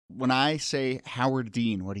when I say Howard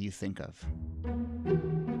Dean, what do you think of?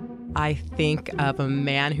 I think of a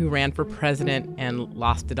man who ran for president and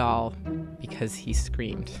lost it all because he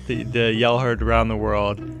screamed. The yell heard around the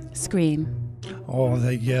world. Scream. Oh,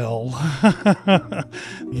 the yell.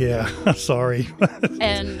 Yeah, sorry.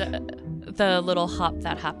 And the little hop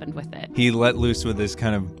that happened with it. He let loose with this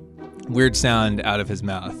kind of weird sound out of his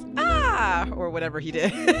mouth. Ah! Or whatever he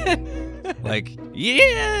did. Like,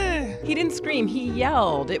 yeah! He didn't scream. He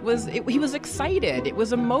yelled. He was excited. It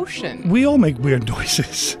was emotion. We all make weird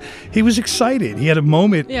noises. He was excited. He had a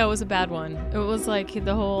moment. Yeah, it was a bad one. It was like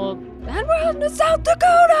the whole, and we're on to South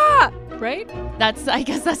Dakota! Right? I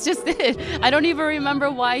guess that's just it. I don't even remember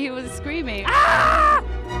why he was screaming. Ah!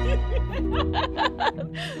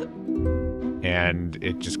 And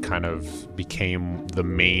it just kind of became the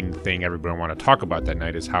main thing everybody wanted to talk about that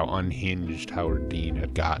night, is how unhinged Howard Dean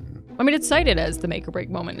had gotten. I mean, it's cited as the make or break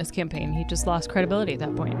moment in his campaign. He just lost credibility at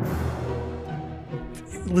that point.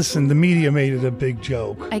 Listen, the media made it a big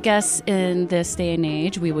joke. I guess in this day and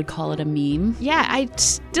age, we would call it a meme. Yeah, I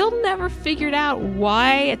still never figured out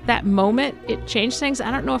why at that moment it changed things. I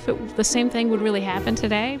don't know if the same thing would really happen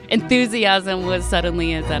today. Enthusiasm was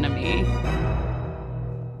suddenly his enemy.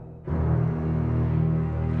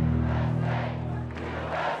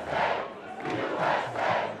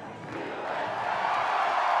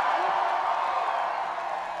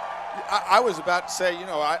 I was about to say,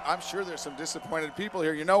 I'm sure there's some disappointed people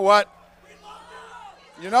here. You know what?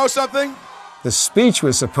 You know something? The speech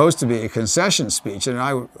was supposed to be a concession speech, and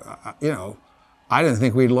I didn't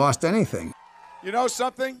think we'd lost anything. You know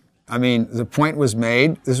something? I mean, the point was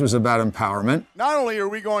made. This was about empowerment. Not only are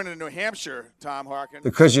we going to New Hampshire, Tom Harkin.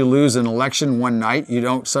 Because you lose an election one night, you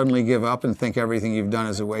don't suddenly give up and think everything you've done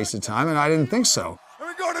is a waste of time, and I didn't think so. And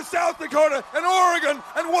we're going to South Dakota and Oregon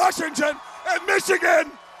and Washington and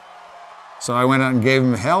Michigan. So I went out and gave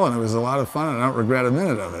him hell, and it was a lot of fun, and I don't regret a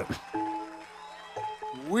minute of it.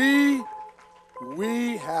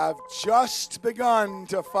 We have just begun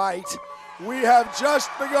to fight. We have just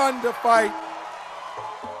begun to fight.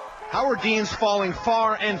 Howard Dean's falling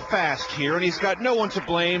far and fast here, and he's got no one to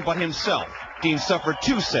blame but himself. Dean suffered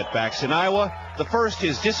two setbacks in Iowa. The first,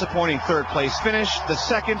 his disappointing third-place finish. The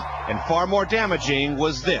second, and far more damaging,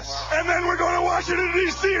 was this. And then we're going to Washington,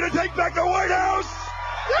 D.C. to take back the White House!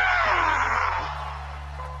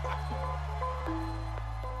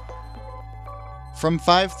 From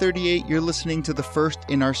 538, you're listening to the first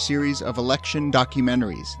in our series of election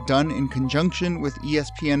documentaries, done in conjunction with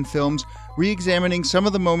ESPN Films, re-examining some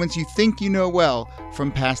of the moments you think you know well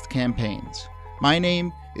from past campaigns. My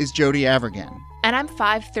name is Jody Avirgan. And I'm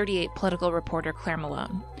 538 political reporter Claire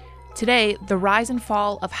Malone. Today, the rise and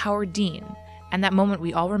fall of Howard Dean, and that moment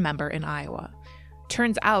we all remember in Iowa.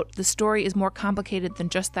 Turns out the story is more complicated than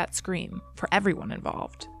just that scream for everyone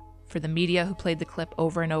involved. For the media who played the clip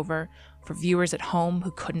over and over, for viewers at home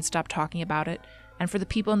who couldn't stop talking about it, and for the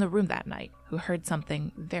people in the room that night who heard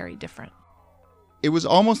something very different. It was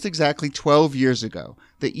almost exactly 12 years ago,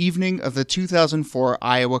 the evening of the 2004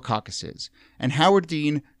 Iowa caucuses, and Howard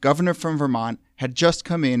Dean, governor from Vermont, had just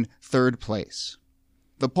come in third place.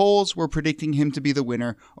 The polls were predicting him to be the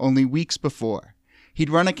winner only weeks before.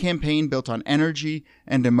 He'd run a campaign built on energy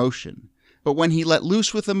and emotion. But when he let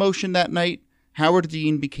loose with emotion that night, Howard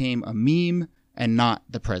Dean became a meme and not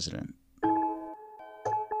the president.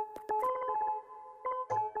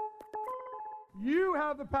 You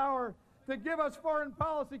have the power to give us foreign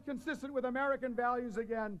policy consistent with American values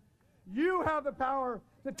again. You have the power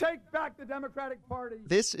to take back the Democratic Party.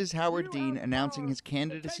 This is Howard Dean announcing his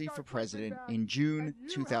candidacy for president in June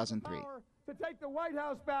 2003. To take the White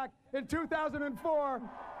House back in 2004.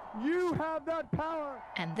 You have that power.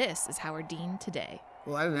 And this is Howard Dean today.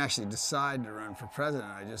 Well, I didn't actually decide to run for president.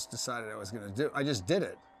 I just decided I was going to do it. I just did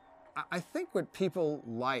it. I think what people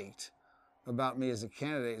liked about me as a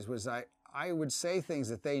candidate was I would say things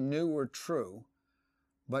that they knew were true,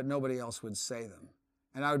 but nobody else would say them.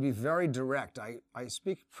 And I would be very direct. I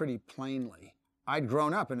speak pretty plainly. I'd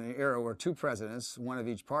grown up in an era where two presidents, one of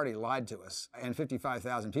each party, lied to us. And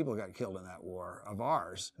 55,000 people got killed in that war of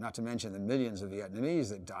ours, not to mention the millions of Vietnamese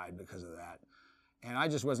that died because of that. And I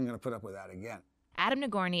just wasn't going to put up with that again. Adam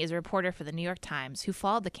Nagorny is a reporter for the New York Times who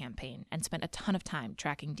followed the campaign and spent a ton of time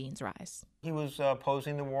tracking Dean's rise. He was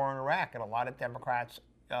opposing the war in Iraq, and a lot of Democrats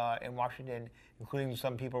in Washington, including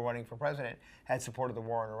some people running for president, had supported the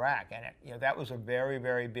war in Iraq. And that was a very,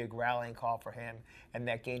 very big rallying call for him, and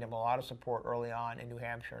that gained him a lot of support early on in New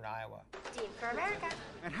Hampshire and Iowa. Dean for America.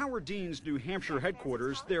 At Howard Dean's New Hampshire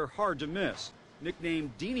headquarters, they're hard to miss.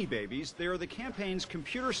 Nicknamed Deanie Babies, they are the campaign's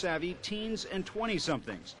computer-savvy teens and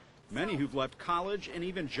 20-somethings, many who've left college and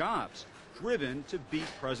even jobs, driven to beat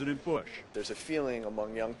President Bush. There's a feeling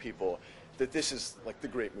among young people that this is like the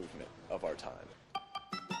great movement of our time.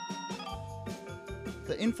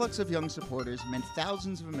 The influx of young supporters meant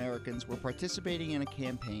thousands of Americans were participating in a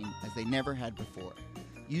campaign as they never had before,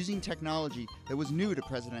 using technology that was new to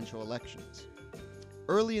presidential elections.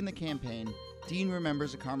 Early in the campaign, Dean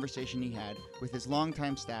remembers a conversation he had with his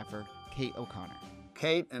longtime staffer, Kate O'Connor.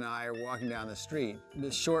 Kate and I are walking down the street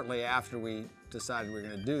shortly after we decided we were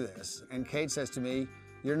going to do this, and Kate says to me,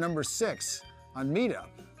 "You're number 6 on Meetup."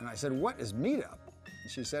 And I said, "What is Meetup?" And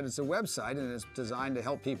she said, "It's a website and it's designed to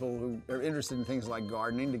help people who are interested in things like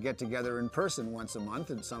gardening to get together in person once a month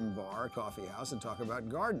at some bar or coffee house and talk about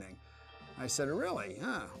gardening." I said, "Really?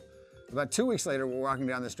 Huh." About 2 weeks later, we're walking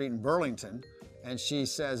down the street in Burlington, and she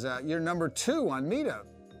says, "You're number 2 on Meetup."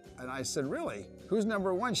 And I said, "Really? Who's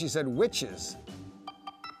number 1? She said, "Witches."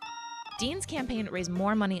 Dean's campaign raised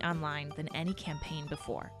more money online than any campaign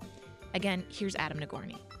before. Again, here's Adam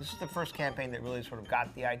Nagorny. This is the first campaign that really sort of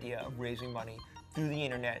got the idea of raising money through the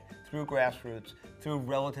internet, through grassroots, through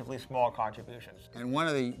relatively small contributions. And one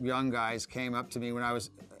of the young guys came up to me when I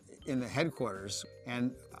was in the headquarters,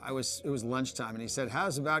 and it was lunchtime, and he said,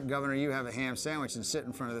 "How's about, Governor, you have a ham sandwich and sit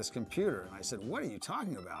in front of this computer?" And I said, "What are you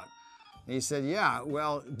talking about?" And he said, "Yeah,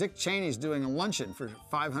 well, Dick Cheney's doing a luncheon for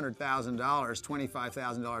 $500,000,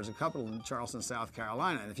 $25,000 a couple in Charleston, South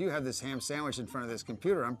Carolina. And if you have this ham sandwich in front of this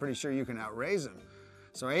computer, I'm pretty sure you can outraise him."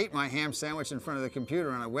 So I ate my ham sandwich in front of the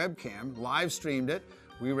computer on a webcam, live streamed it.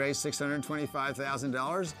 We raised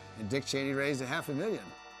 $625,000, and Dick Cheney raised $500,000.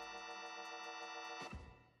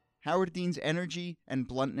 Howard Dean's energy and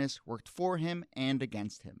bluntness worked for him and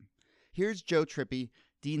against him. Here's Joe Trippi,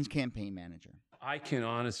 Dean's campaign manager. I can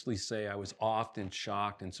honestly say I was often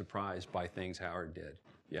shocked and surprised by things Howard did.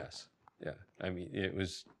 Yes. Yeah. I mean,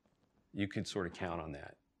 you could sort of count on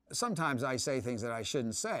that. Sometimes I say things that I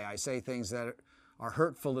shouldn't say. I say things that are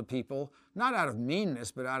hurtful to people, not out of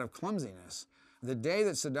meanness, but out of clumsiness. The day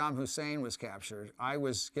that Saddam Hussein was captured, I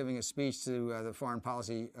was giving a speech to the Foreign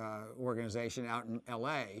Policy Organization out in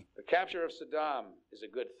L.A. The capture of Saddam is a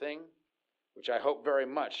good thing, which I hope very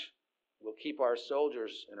much will keep our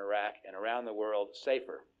soldiers in Iraq and around the world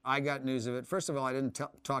safer. I got news of it. First of all, I didn't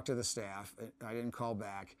talk to the staff. I didn't call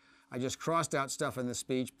back. I just crossed out stuff in the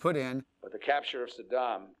speech, put in. But the capture of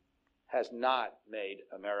Saddam has not made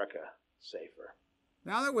America safer.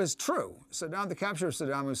 Now, that was true. The capture of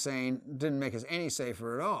Saddam Hussein didn't make us any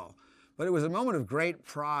safer at all. But it was a moment of great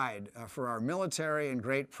pride for our military and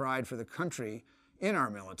great pride for the country in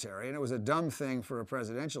our military. And it was a dumb thing for a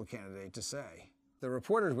presidential candidate to say. The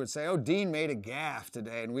reporters would say, "Oh, Dean made a gaffe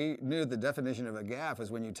today." And we knew the definition of a gaffe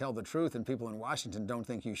is when you tell the truth and people in Washington don't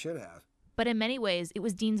think you should have. But in many ways, it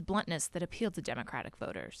was Dean's bluntness that appealed to Democratic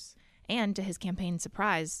voters. And to his campaign's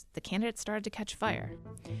surprise, the candidate started to catch fire.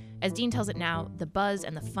 As Dean tells it now, the buzz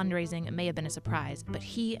and the fundraising may have been a surprise, but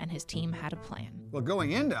he and his team had a plan. Well,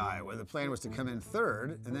 going into Iowa, the plan was to come in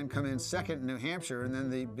third and then come in second in New Hampshire and then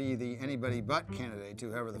be the anybody but candidate to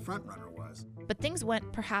whoever the front runner was. But things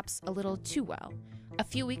went perhaps a little too well. A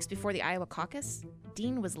few weeks before the Iowa caucus,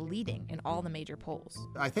 Dean was leading in all the major polls.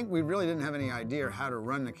 I think we really didn't have any idea how to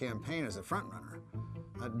run the campaign as a front runner.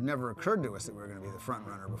 It never occurred to us that we were going to be the front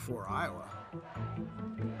runner before Iowa.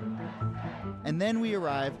 And then we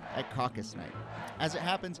arrive at caucus night. As it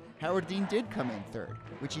happens, Howard Dean did come in third,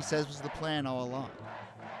 which he says was the plan all along.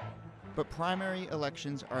 But primary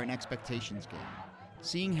elections are an expectations game.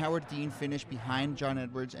 Seeing Howard Dean finish behind John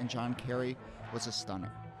Edwards and John Kerry was a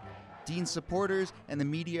stunner. Dean's supporters and the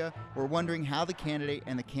media were wondering how the candidate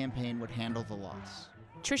and the campaign would handle the loss.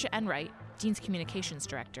 Tricia Enright, Dean's communications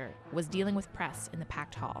director, was dealing with press in the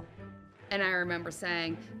packed hall. And I remember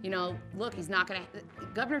saying, look,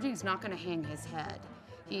 Governor Dean's not going to hang his head.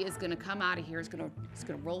 He is going to come out of here, he's going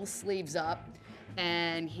to roll his sleeves up,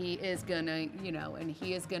 and he is going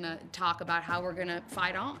to, talk about how we're going to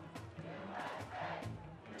fight on.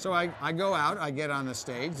 So I go out, I get on the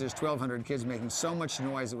stage, there's 1,200 kids making so much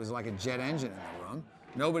noise it was like a jet engine in the room.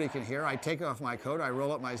 Nobody can hear. I take off my coat, I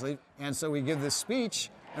roll up my sleeve, and so we give this speech,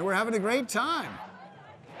 and we're having a great time.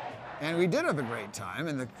 And we did have a great time,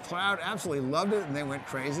 and the crowd absolutely loved it, and they went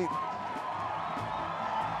crazy.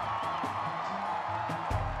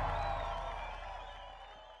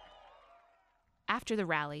 After the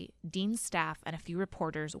rally, Dean's staff and a few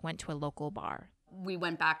reporters went to a local bar. We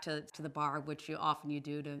went back to the bar, which you often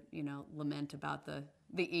do to, lament about the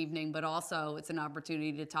evening, but also it's an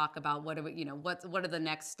opportunity to talk about what are the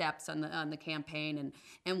next steps on the campaign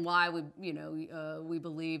and why we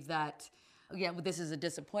believe that this is a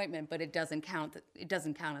disappointment, but it doesn't count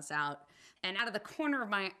us out. And out of the corner of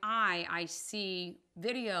my eye, I see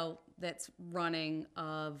video that's running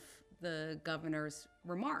of the governor's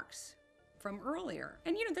remarks from earlier.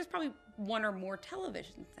 And, there's probably one or more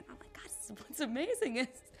televisions. And I'm like, God, what's amazing is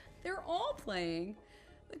they're all playing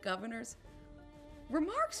the governor's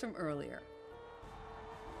remarks from earlier.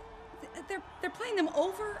 They're playing them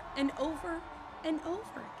over and over and over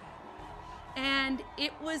again. And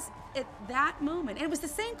it was at that moment, and it was the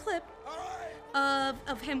same clip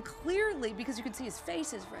of him clearly, because you could see his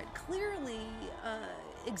face is red, clearly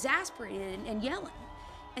exasperated and yelling.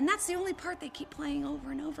 And that's the only part they keep playing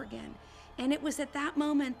over and over again. And it was at that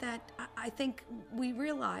moment that I think we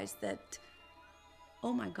realized that,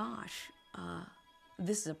 oh my gosh,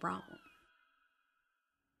 this is a problem.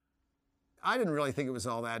 I didn't really think it was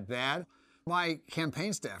all that bad. My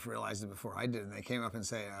campaign staff realized it before I did, and they came up and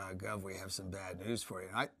say, Gov, we have some bad news for you.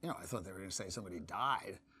 And I thought they were going to say somebody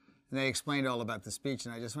died. And they explained all about the speech,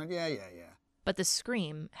 and I just went, yeah. But the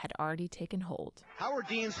scream had already taken hold. Howard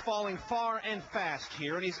Dean's falling far and fast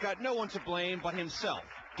here, and he's got no one to blame but himself.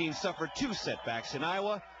 Dean suffered 2 setbacks in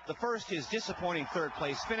Iowa. The first, his disappointing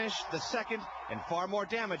third-place finish. The second, and far more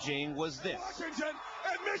damaging, was this. Washington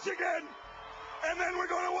and Michigan! And then we're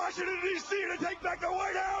going to Washington, D.C. to take back the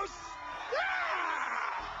White House!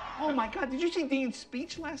 Yeah! Oh, my God. Did you see Dean's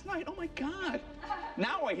speech last night? Oh, my God.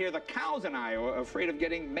 Now I hear the cows in Iowa are afraid of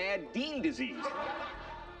getting Mad Dean disease.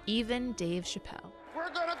 Even Dave Chappelle.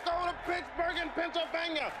 We're going to go to Pittsburgh in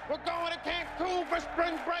Pennsylvania. We're going to Cancun for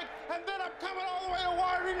spring break. And then I'm coming all the way to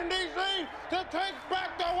Washington, D.C. to take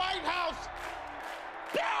back the White House.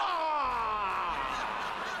 Yeah!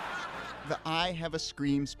 The I Have a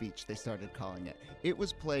Scream speech, they started calling it. It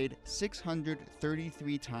was played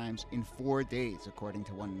 633 times in 4 days, according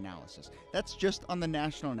to one analysis. That's just on the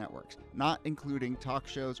national networks, not including talk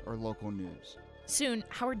shows or local news. Soon,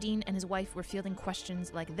 Howard Dean and his wife were fielding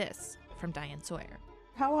questions like this from Diane Sawyer.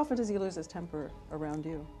 How often does he lose his temper around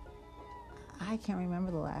you? I can't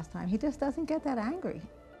remember the last time. He just doesn't get that angry.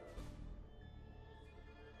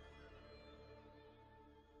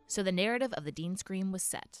 So the narrative of the Dean scream was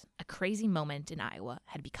set. A crazy moment in Iowa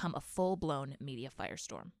had become a full-blown media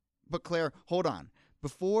firestorm. But Claire, hold on.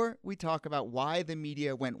 Before we talk about why the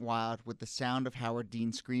media went wild with the sound of Howard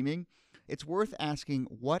Dean screaming, it's worth asking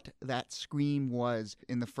what that scream was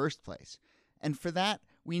in the first place. And for that,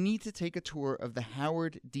 we need to take a tour of the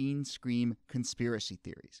Howard Dean scream conspiracy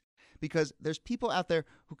theories. Because there's people out there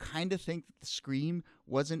who kind of think that the scream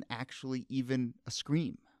wasn't actually even a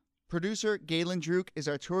scream. Producer Galen Druk is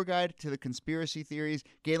our tour guide to the conspiracy theories.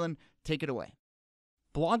 Galen, take it away.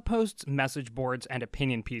 Blog posts, message boards, and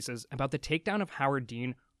opinion pieces about the takedown of Howard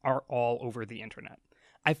Dean are all over the internet.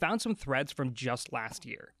 I found some threads from just last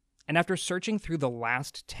year, and after searching through the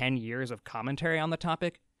last 10 years of commentary on the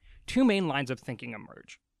topic, 2 main lines of thinking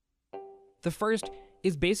emerge. The first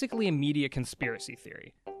is basically a media conspiracy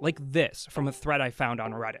theory, like this from a thread I found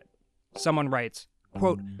on Reddit. Someone writes,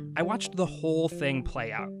 quote, I watched the whole thing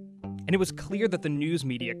play out, and it was clear that the news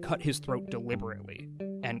media cut his throat deliberately,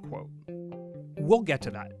 end quote. We'll get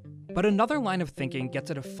to that, but another line of thinking gets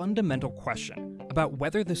at a fundamental question about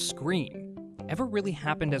whether the scream ever really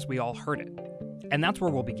happened as we all heard it, and that's where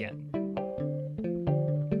we'll begin.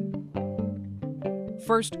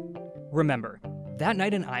 First, remember, that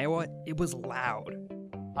night in Iowa, it was loud.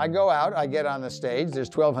 I go out, I get on the stage, there's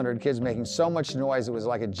 1,200 kids making so much noise it was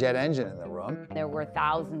like a jet engine in the room. There were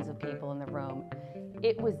thousands of people in the room.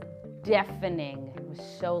 It was deafening. It was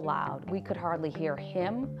so loud. We could hardly hear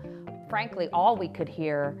him. Frankly, all we could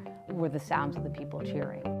hear were the sounds of the people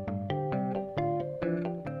cheering.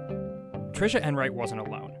 Trisha Enright wasn't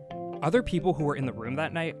alone. Other people who were in the room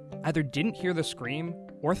that night either didn't hear the scream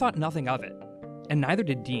or thought nothing of it, and neither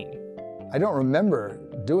did Dean. I don't remember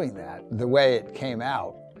doing that the way it came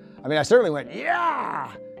out. I mean, I certainly went,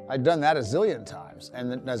 yeah! I'd done that a zillion times.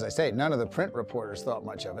 And then, as I say, none of the print reporters thought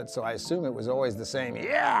much of it, so I assume it was always the same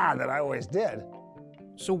yeah that I always did.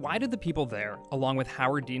 So why did the people there, along with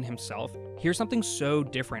Howard Dean himself, hear something so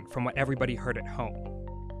different from what everybody heard at home?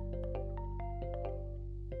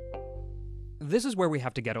 This is where we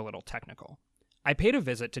have to get a little technical. I paid a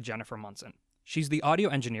visit to Jennifer Munson. She's the audio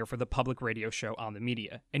engineer for the public radio show On the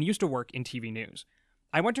Media and used to work in TV news.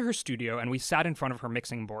 I went to her studio and we sat in front of her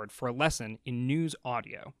mixing board for a lesson in news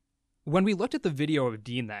audio. When we looked at the video of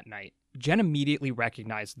Dean that night, Jen immediately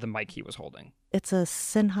recognized the mic he was holding. It's a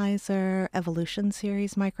Sennheiser Evolution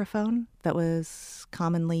Series microphone that was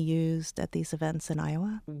commonly used at these events in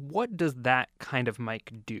Iowa. What does that kind of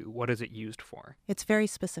mic do? What is it used for? It's very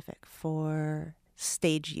specific for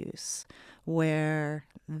stage use, where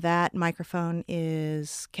that microphone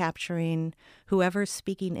is capturing whoever's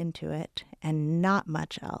speaking into it and not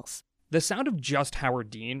much else. The sound of just Howard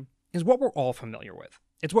Dean is what we're all familiar with.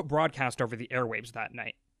 It's what broadcast over the airwaves that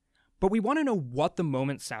night. But we want to know what the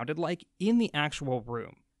moment sounded like in the actual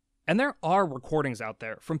room. And there are recordings out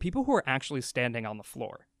there from people who are actually standing on the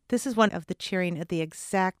floor. This is one of the cheering at the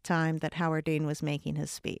exact time that Howard Dean was making his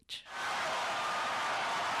speech.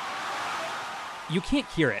 You can't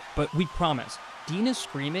hear it, but we promise, Dean is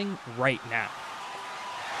screaming right now.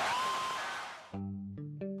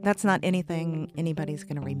 That's not anything anybody's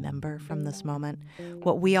going to remember from this moment.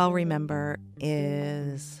 What we all remember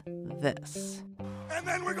is this. And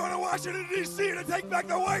then we're going to Washington, D.C. to take back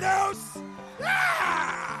the White House!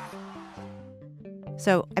 Ah!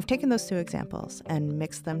 So I've taken those two examples and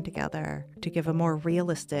mixed them together to give a more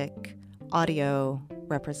realistic audio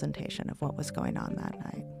representation of what was going on that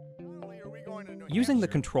night. Using the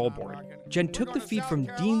control board, Jen took the feed from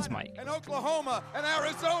Dean's mic and Oklahoma and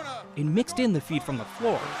Arizona and mixed in the feed from the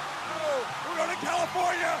floor. We're going to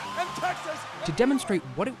California and Texas to demonstrate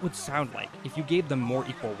what it would sound like if you gave them more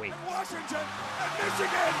equal weight. Washington and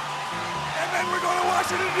Michigan. And then we're going to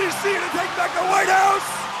Washington, D.C. to take back the White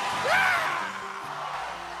House.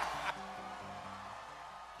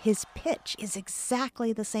 His pitch is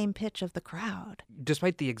exactly the same pitch of the crowd.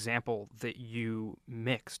 Despite the example that you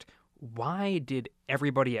mixed, why did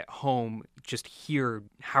everybody at home just hear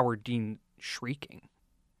Howard Dean shrieking?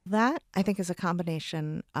 That, I think, is a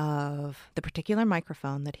combination of the particular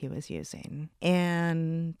microphone that he was using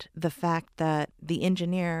and the fact that the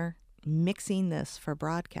engineer mixing this for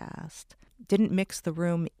broadcast didn't mix the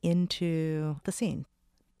room into the scene.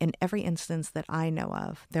 In every instance that I know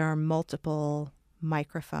of, there are multiple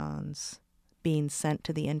microphones being sent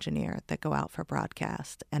to the engineer that go out for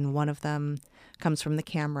broadcast, and one of them comes from the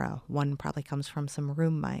camera, one probably comes from some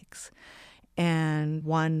room mics, and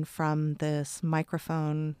one from this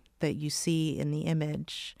microphone that you see in the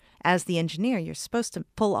image. As the engineer, you're supposed to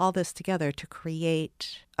pull all this together to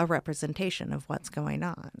create a representation of what's going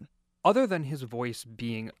on. Other than his voice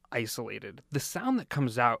being isolated, the sound that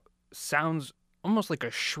comes out sounds almost like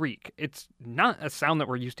a shriek. It's not a sound that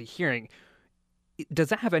we're used to hearing. Does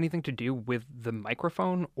that have anything to do with the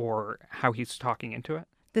microphone or how he's talking into it?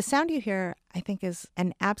 The sound you hear, I think, is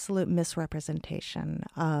an absolute misrepresentation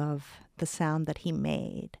of the sound that he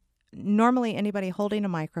made. Normally, anybody holding a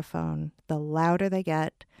microphone, the louder they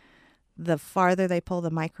get, the farther they pull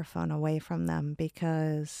the microphone away from them,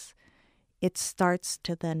 because it starts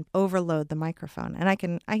to then overload the microphone. And I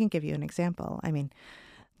can give you an example. I mean,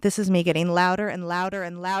 this is me getting louder and louder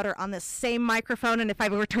and louder on the same microphone. And if I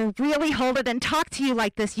were to really hold it and talk to you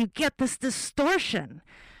like this, you get this distortion.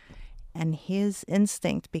 And his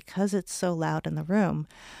instinct, because it's so loud in the room,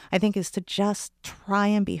 I think is to just try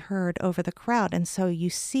and be heard over the crowd. And so you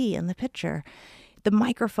see in the picture, the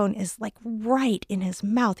microphone is like right in his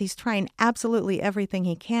mouth. He's trying absolutely everything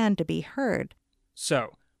he can to be heard.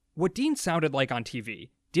 So, what Dean sounded like on TV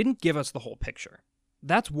didn't give us the whole picture.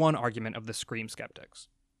 That's one argument of the Scream skeptics.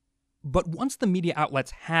 But once the media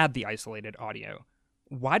outlets had the isolated audio,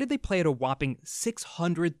 why did they play it a whopping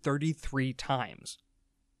 633 times?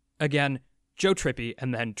 Again, Joe Trippi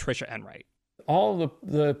and then Trisha Enright. All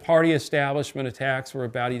the party establishment attacks were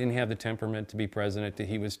about he didn't have the temperament to be president, that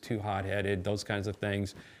he was too hot-headed, those kinds of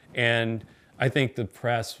things. And I think the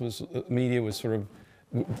media was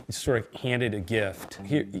sort of handed a gift.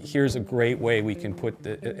 Here's a great way we can put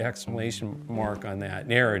the exclamation mark on that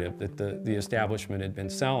narrative that the establishment had been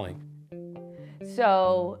selling.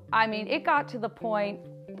 So, I mean, it got to the point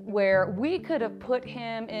where we could have put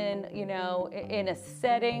him in, in a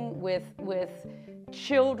setting with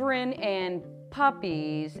children and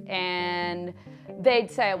puppies, and they'd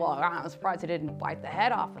say, well, I'm surprised he didn't bite the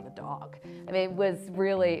head off of the dog. I mean, it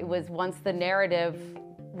was once the narrative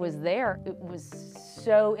was there, it was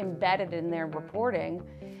so embedded in their reporting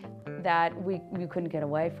that we couldn't get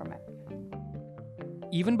away from it.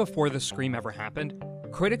 Even before the Scream ever happened,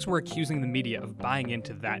 critics were accusing the media of buying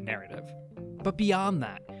into that narrative. But beyond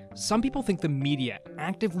that, some people think the media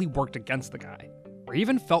actively worked against the guy, or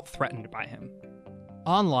even felt threatened by him.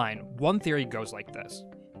 Online, one theory goes like this.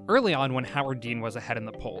 Early on, when Howard Dean was ahead in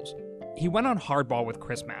the polls, he went on hardball with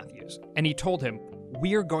Chris Matthews, and he told him,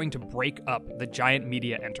 "We are going to break up the giant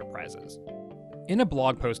media enterprises." In a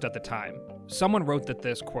blog post at the time, someone wrote that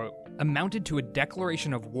this, quote, amounted to a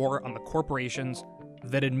declaration of war on the corporations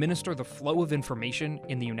that administer the flow of information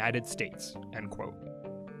in the United States, end quote.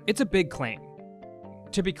 It's a big claim.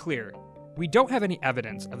 To be clear, we don't have any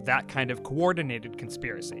evidence of that kind of coordinated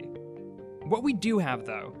conspiracy. What we do have,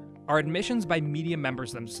 though, are admissions by media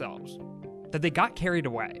members themselves, that they got carried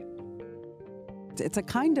away. It's a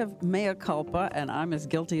kind of mea culpa, and I'm as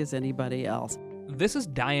guilty as anybody else. This is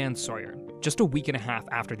Diane Sawyer, just a week and a half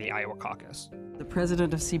after the Iowa caucus. The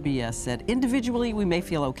president of CBS said, individually, we may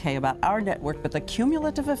feel okay about our network, but the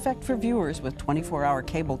cumulative effect for viewers with 24-hour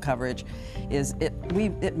cable coverage is it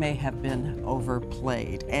may have been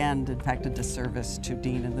overplayed and, in fact, a disservice to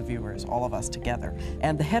Dean and the viewers, all of us together.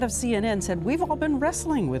 And the head of CNN said, we've all been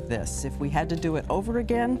wrestling with this. If we had to do it over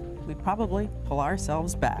again, we'd probably pull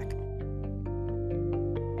ourselves back.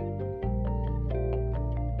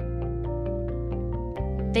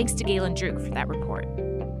 Thanks to Galen Druk for that report.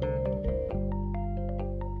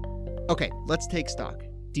 Okay, let's take stock.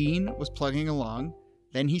 Dean was plugging along,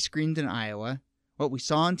 then he screamed in Iowa. What we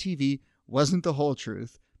saw on TV wasn't the whole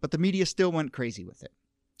truth, but the media still went crazy with it.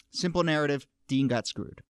 Simple narrative, Dean got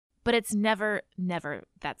screwed. But it's never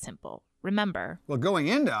that simple. Remember. Well, going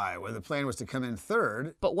into Iowa, the plan was to come in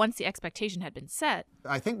third. But once the expectation had been set,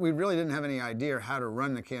 I think we really didn't have any idea how to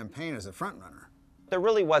run the campaign as a frontrunner. There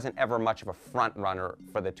really wasn't ever much of a front runner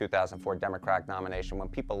for the 2004 Democratic nomination. When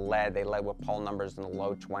people led, they led with poll numbers in the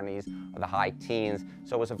low 20s or the high teens,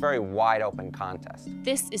 so it was a very wide open contest.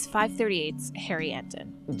 This is 538's Harry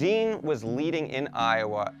Anton. Dean was leading in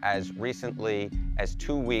Iowa as recently as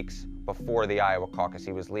 2 weeks before the Iowa caucus.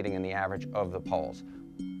 He was leading in the average of the polls.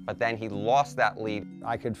 But then he lost that lead.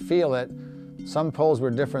 I could feel it. Some polls were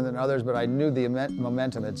different than others, but I knew the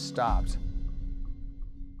momentum had stopped.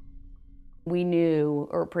 We knew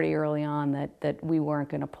pretty early on that we weren't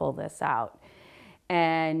going to pull this out.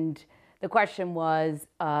 And the question was,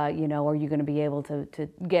 are you going to be able to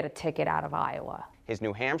get a ticket out of Iowa? His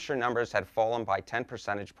New Hampshire numbers had fallen by 10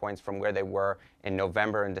 percentage points from where they were in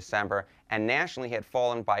November and December, and nationally he had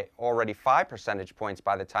fallen by already 5 percentage points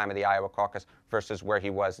by the time of the Iowa caucus versus where he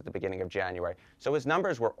was at the beginning of January. So his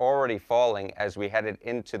numbers were already falling as we headed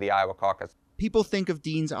into the Iowa caucus. People think of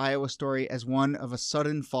Dean's Iowa story as one of a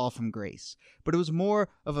sudden fall from grace, but it was more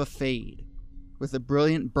of a fade, with a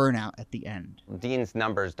brilliant burnout at the end. Dean's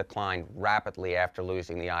numbers declined rapidly after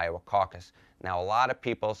losing the Iowa caucus. Now, a lot of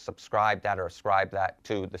people ascribe that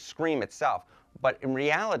to the scream itself, but in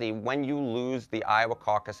reality, when you lose the Iowa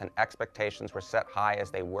caucus and expectations were set high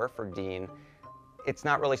as they were for Dean, it's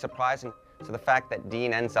not really surprising. So the fact that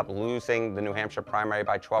Dean ends up losing the New Hampshire primary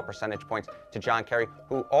by 12 percentage points to John Kerry,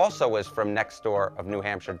 who also was from next door of New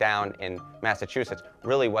Hampshire down in Massachusetts,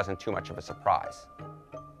 really wasn't too much of a surprise.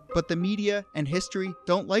 But the media and history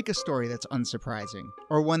don't like a story that's unsurprising,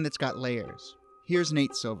 or one that's got layers. Here's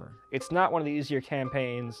Nate Silver. It's not one of the easier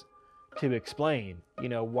campaigns to explain.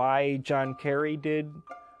 Why John Kerry did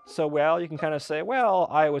so well. You can kind of say, well,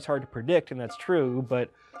 Iowa's hard to predict, and that's true, but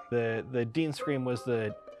the Dean scream was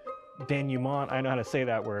the denouement, I know how to say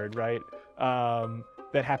that word, right?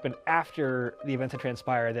 That happened after the events had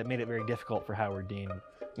transpired that made it very difficult for Howard Dean.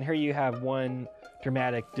 And here you have one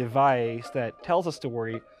dramatic device that tells a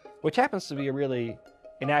story, which happens to be a really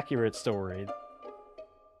inaccurate story.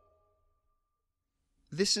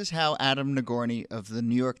 This is how Adam Nagorny of the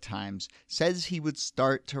New York Times says he would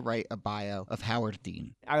start to write a bio of Howard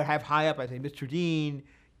Dean. I would have high up, I think, Mr. Dean,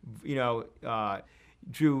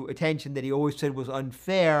 drew attention that he always said was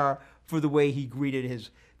unfair for the way he greeted his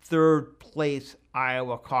third place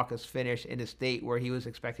Iowa caucus finish in a state where he was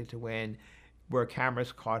expected to win, where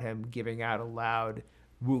cameras caught him giving out a loud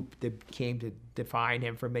whoop that came to define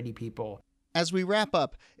him for many people. As we wrap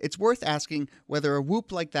up, it's worth asking whether a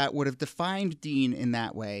whoop like that would have defined Dean in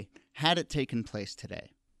that way had it taken place today.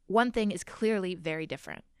 One thing is clearly very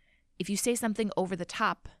different. If you say something over the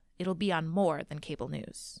top, it'll be on more than cable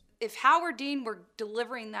news. If Howard Dean were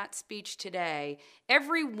delivering that speech today,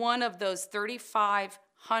 every one of those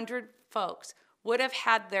 3,500 folks would have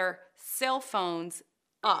had their cell phones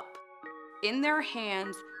up in their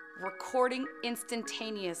hands, recording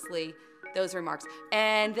instantaneously those remarks,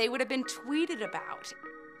 and they would have been tweeted about.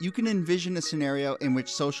 You can envision a scenario in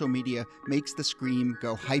which social media makes the scream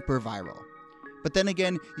go hyper-viral. But then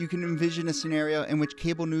again, you can envision a scenario in which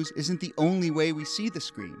cable news isn't the only way we see the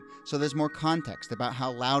scream, so there's more context about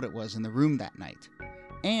how loud it was in the room that night.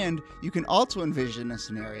 And you can also envision a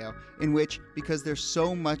scenario in which, because there's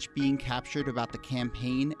so much being captured about the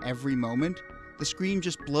campaign every moment, the scream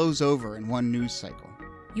just blows over in one news cycle.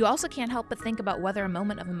 You also can't help but think about whether a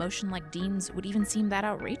moment of emotion like Dean's would even seem that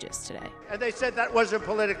outrageous today. And they said that wasn't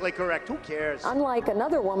politically correct. Who cares? Unlike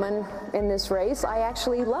another woman in this race, I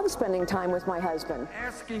actually love spending time with my husband.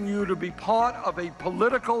 Asking you to be part of a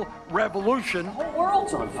political revolution. The whole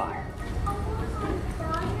world's on fire.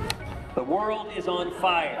 The world is on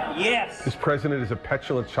fire. Yes. This president is a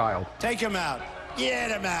petulant child. Take him out.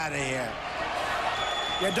 Get him out of here.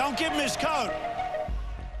 Yeah, don't give him his coat.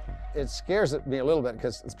 It scares me a little bit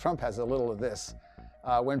because Trump has a little of this.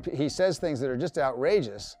 When he says things that are just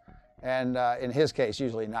outrageous, and in his case,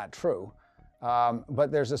 usually not true,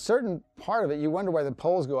 But there's a certain part of it, you wonder why the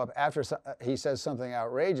polls go up after he says something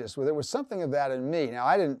outrageous. Well, there was something of that in me. Now,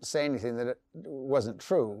 I didn't say anything that it wasn't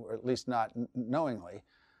true, or at least not knowingly.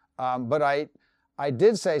 But I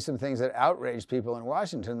did say some things that outraged people in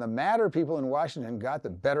Washington. The madder people in Washington got,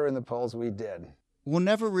 the better in the polls we did. We'll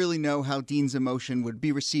never really know how Dean's emotion would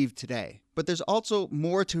be received today, but there's also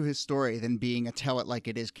more to his story than being a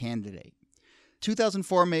tell-it-like-it-is candidate.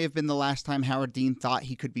 2004 may have been the last time Howard Dean thought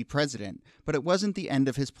he could be president, but it wasn't the end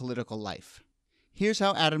of his political life. Here's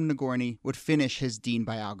how Adam Nagorny would finish his Dean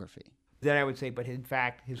biography. Then I would say, but in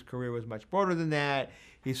fact, his career was much broader than that.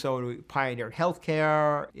 He's someone who pioneered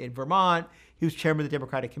healthcare in Vermont. He was chairman of the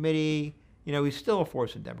Democratic Committee. He's still a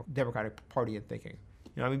force in Democratic Party in thinking.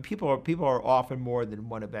 People are often more than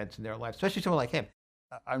one event in their life, especially someone like him.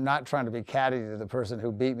 I'm not trying to be catty to the person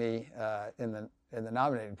who beat me in the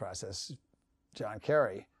nominating process, John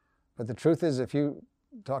Kerry. But the truth is, if you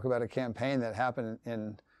talk about a campaign that happened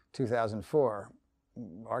in 2004,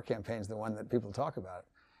 our campaign's the one that people talk about.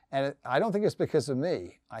 And I don't think it's because of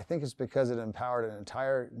me. I think it's because it empowered an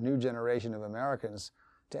entire new generation of Americans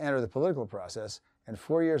to enter the political process. And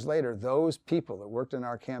 4 years later, those people that worked in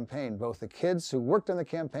our campaign, both the kids who worked in the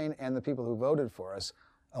campaign and the people who voted for us,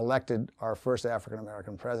 elected our first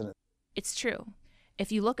African-American president. It's true.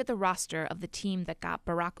 If you look at the roster of the team that got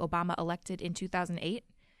Barack Obama elected in 2008,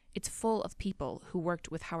 it's full of people who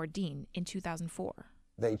worked with Howard Dean in 2004.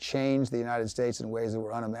 They changed the United States in ways that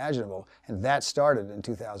were unimaginable, and that started in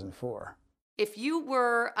 2004. If you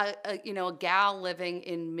were a gal living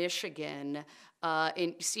in Michigan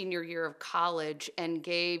in senior year of college and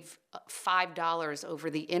gave $5 over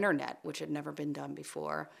the internet, which had never been done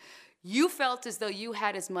before, you felt as though you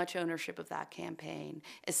had as much ownership of that campaign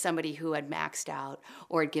as somebody who had maxed out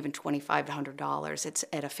or had given $2,500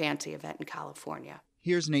 at a fancy event in California.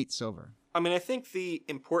 Here's Nate Silver. I think the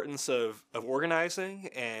importance of organizing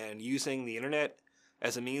and using the internet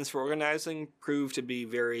as a means for organizing proved to be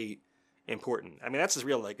very important. That's his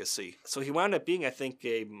real legacy. So he wound up being, I think,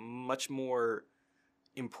 a much more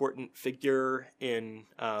important figure in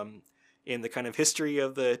the kind of history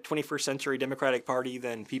of the 21st century Democratic Party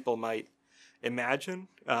than people might imagine.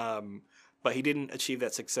 But he didn't achieve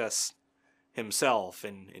that success himself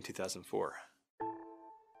in 2004.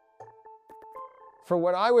 For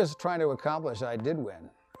what I was trying to accomplish, I did win.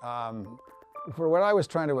 For what I was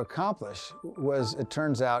trying to accomplish was, it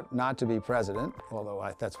turns out, not to be president, although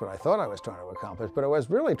that's what I thought I was trying to accomplish. But what I was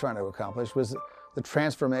really trying to accomplish was the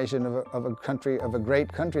transformation of a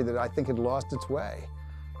great country that I think had lost its way.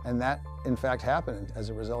 And that, in fact, happened as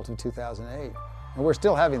a result of 2008. And we're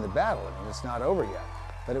still having the battle. It's not over yet.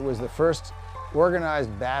 But it was the first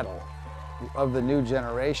organized battle of the new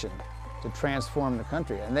generation to transform the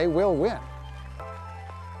country. And they will win.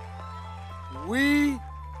 We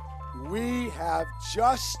have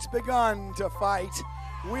just begun to fight.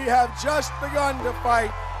 We have just begun to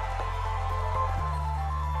fight.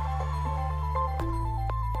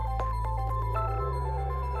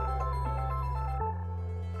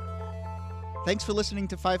 Thanks for listening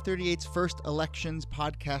to 538's First Elections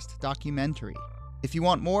podcast documentary. If you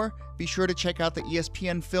want more, be sure to check out the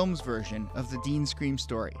ESPN Films version of the Dean Scream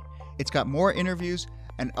story. It's got more interviews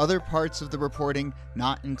and other parts of the reporting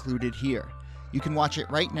not included here. You can watch it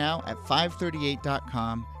right now at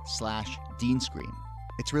 538.com/DeanScream.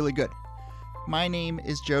 It's really good. My name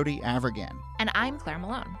is Jody Avirgan. And I'm Claire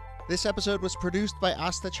Malone. This episode was produced by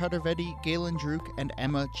Asta Chaturvedi, Galen Druk, and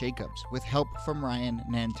Emma Jacobs, with help from Ryan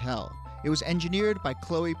Nantel. It was engineered by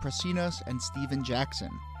Chloe Prasinos and Stephen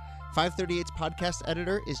Jackson. 538's podcast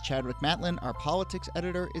editor is Chadwick Matlin. Our politics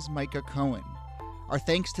editor is Micah Cohen. Our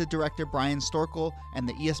thanks to director Brian Storkel and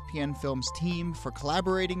the ESPN Films team for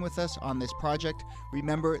collaborating with us on this project.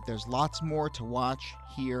 Remember, there's lots more to watch,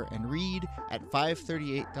 hear, and read at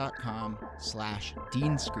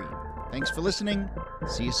 538.com/DeanScream. Thanks for listening.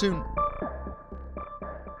 See you soon.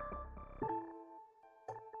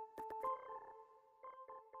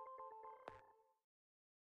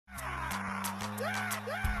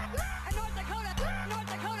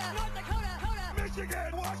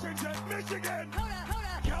 Michigan, Washington, Michigan.